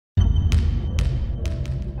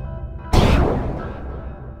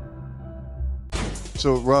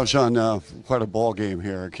So, Rajon, quite a ball game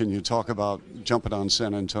here. Can you talk about jumping on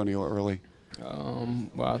San Antonio early?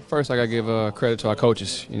 Well, first I got to give credit to our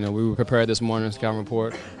coaches. You know, we were prepared this morning, scouting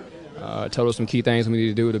report. Told us some key things we need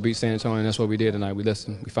to do to beat San Antonio, and that's what we did tonight. We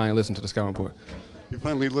listened. We finally listened to the scouting report. You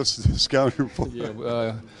finally listened to the scouting report?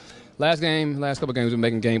 Yeah. Last couple of games, we were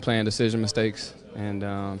making game plan decision mistakes, and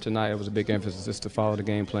tonight it was a big emphasis just to follow the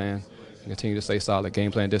game plan and continue to stay solid,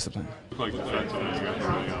 game plan discipline.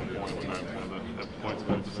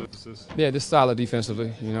 Yeah, just solid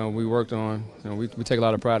defensively. You know, we worked on. You know, we take a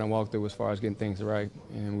lot of pride in walkthrough as far as getting things right,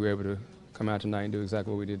 and we were able to come out tonight and do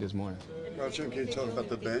exactly what we did this morning. Rajon, can you talk about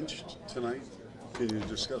the bench tonight? Can you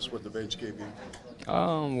discuss what the bench gave you?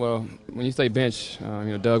 Well, when you say bench, you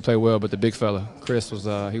know, Doug played well, but the big fella, Chris,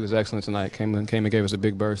 he was excellent tonight. Came and gave us a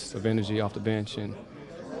big burst of energy off the bench, and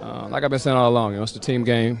like I've been saying all along, you know, it's a team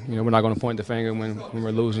game. You know, we're not going to point the finger when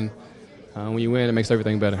we're losing. When you win, it makes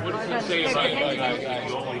everything better. What does it say about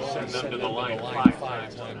you only send them to the line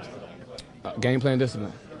 5 times? Game plan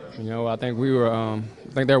discipline. You know, I think we were. I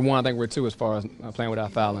think they're one. I think we're two as far as playing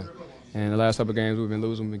without fouling. And the last couple of games we've been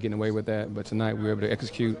losing, we've been getting away with that. But tonight we were able to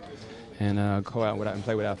execute and go out and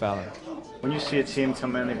play without fouling. When you see a team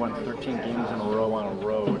come in, they've won 13 games in a row on a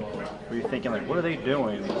road, were you thinking, like, what are they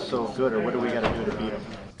doing that's so good, or what do we got to do to beat them?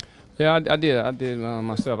 Yeah, I did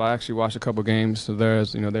myself. I actually watched a couple of games of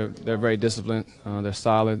theirs. You know, they're very disciplined. They're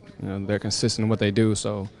solid. You know, they're consistent in what they do.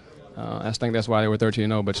 So I think that's why they were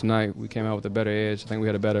 13-0. But tonight we came out with a better edge. I think we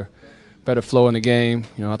had a better flow in the game.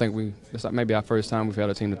 You know, I think it's maybe our first time we've had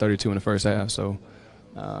a team to 32 in the first half. So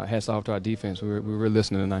hats off to our defense. We were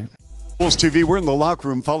listening tonight. Bulls TV, we're in the locker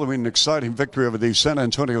room following an exciting victory over the San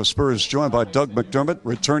Antonio Spurs, joined by Doug McDermott,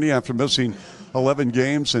 returning after missing 11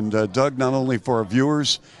 games. And Doug, not only for our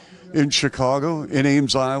viewers in Chicago, in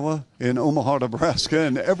Ames, Iowa, in Omaha, Nebraska,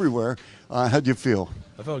 and everywhere, how'd you feel?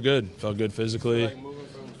 I felt good. Felt good physically.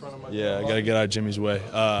 Yeah, I got to get out of Jimmy's way.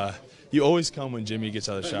 You always come when Jimmy gets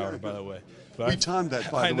out of the shower, by the way. But we timed that,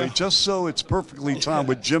 by the way, just so it's perfectly timed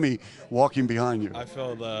with Jimmy walking behind you. I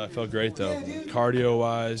felt great, though.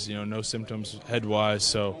 Cardio-wise, you know, no symptoms head-wise.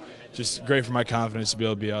 So just great for my confidence to be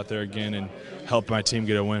able to be out there again and help my team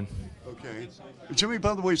get a win. Okay. Jimmy,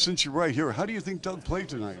 by the way, since you're right here, how do you think Doug played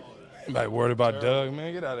tonight? Anybody worried about Doug?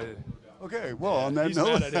 Man, get out of here. Okay, well, on that He's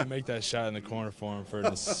note. mad I didn't make that shot in the corner for him for an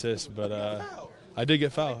assist, but I did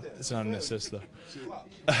get fouled. It's not an assist, though.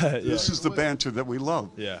 This is the banter that we love.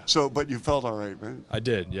 Yeah. So, but you felt all right, right? I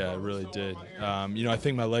did, yeah, I really did. You know, I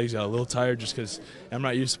think my legs got a little tired just because I'm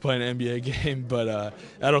not used to playing an NBA game, but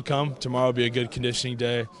that'll come. Tomorrow will be a good conditioning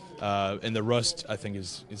day, and the rust, I think,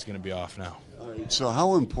 is going to be off now. All right, so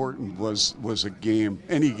how important was a game,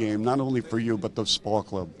 any game, not only for you but the ball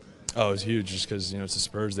club? Oh, it was huge just because, you know, it's the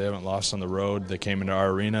Spurs. They haven't lost on the road. They came into our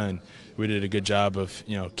arena, and we did a good job of,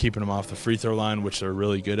 you know, keeping them off the free throw line, which they're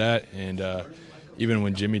really good at. And even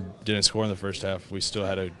when Jimmy didn't score in the first half, we still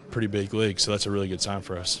had a pretty big lead, so that's a really good sign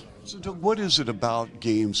for us. So, Doug, what is it about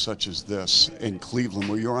games such as this in Cleveland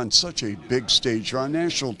where you're on such a big stage, you're on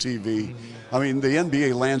national TV? I mean, the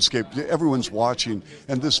NBA landscape, everyone's watching,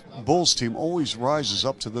 and this Bulls team always rises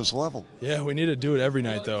up to this level. Yeah, we need to do it every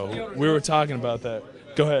night, though. We were talking about that.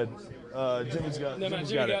 Go ahead. Jimmy's got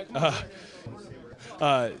it.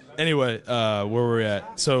 Anyway, where were we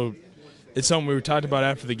at? So it's something we were talking about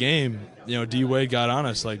after the game. You know, D-Wade got on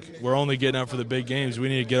us. Like, we're only getting up for the big games. We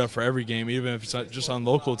need to get up for every game, even if it's not just on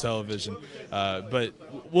local television. But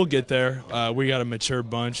we'll get there. We got a mature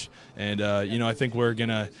bunch, and, you know, I think we're going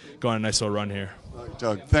to go on a nice little run here. All right,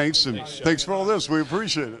 Doug, thanks, and thanks for all this. We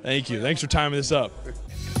appreciate it. Thank you. Thanks for timing this up.